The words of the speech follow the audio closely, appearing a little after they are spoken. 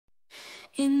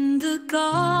In the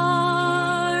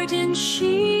garden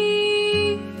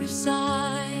she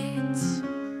resides,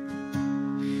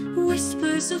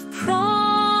 whispers of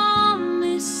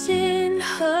promise in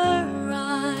her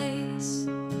eyes,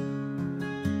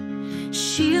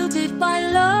 shielded by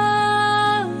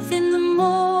love in the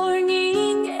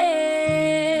morning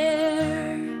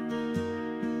air.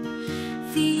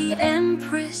 The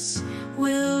Empress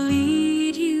will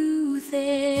lead you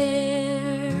there.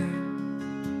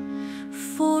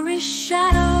 Forest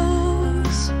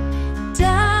shadows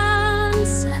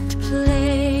dance and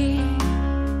play,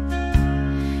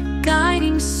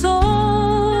 guiding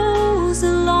souls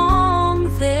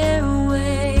along their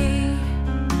way.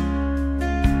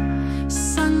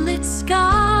 Sunlit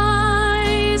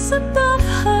skies above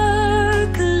her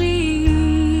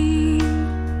gleam,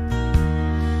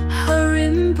 her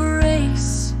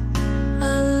embrace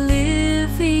a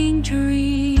living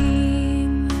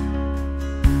dream.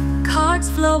 Cards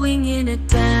flowing in a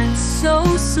dance so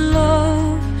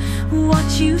slow,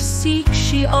 what you seek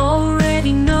she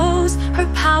already knows. Her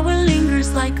power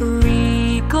lingers like a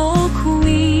regal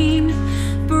queen,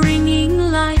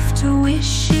 bringing life to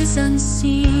wishes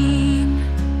unseen.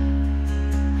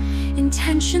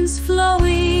 Intentions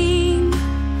flowing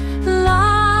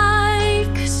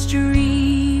like a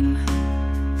stream,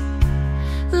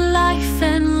 life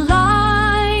and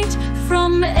light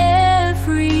from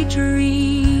every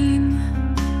dream,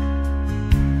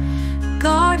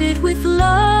 guarded with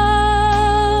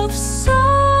love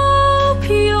so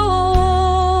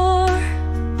pure.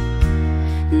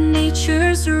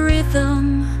 Nature's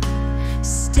rhythm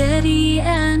steady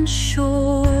and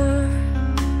sure.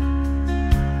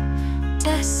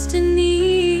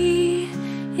 Destiny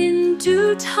in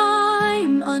due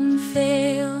time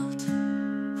unveiled.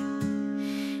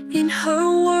 In her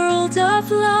world of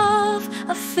love,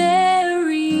 a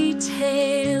fairy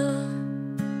tale.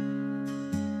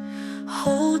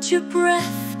 Hold your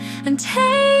breath and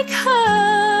take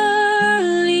her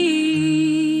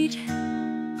lead.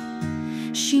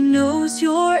 She knows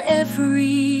your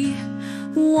every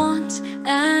want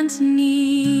and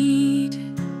need.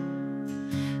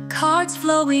 Cards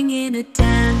flowing in a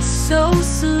dance so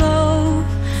slow,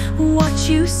 what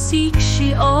you seek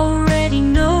she already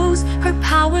knows. Her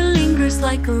power lingers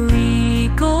like a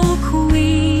regal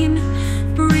queen,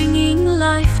 bringing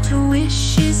life to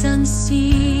wishes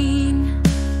unseen.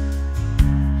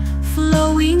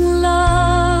 Flowing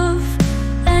love,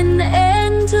 an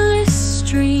endless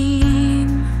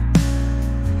stream,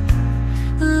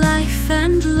 life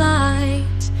and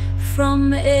light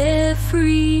from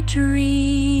every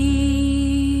dream.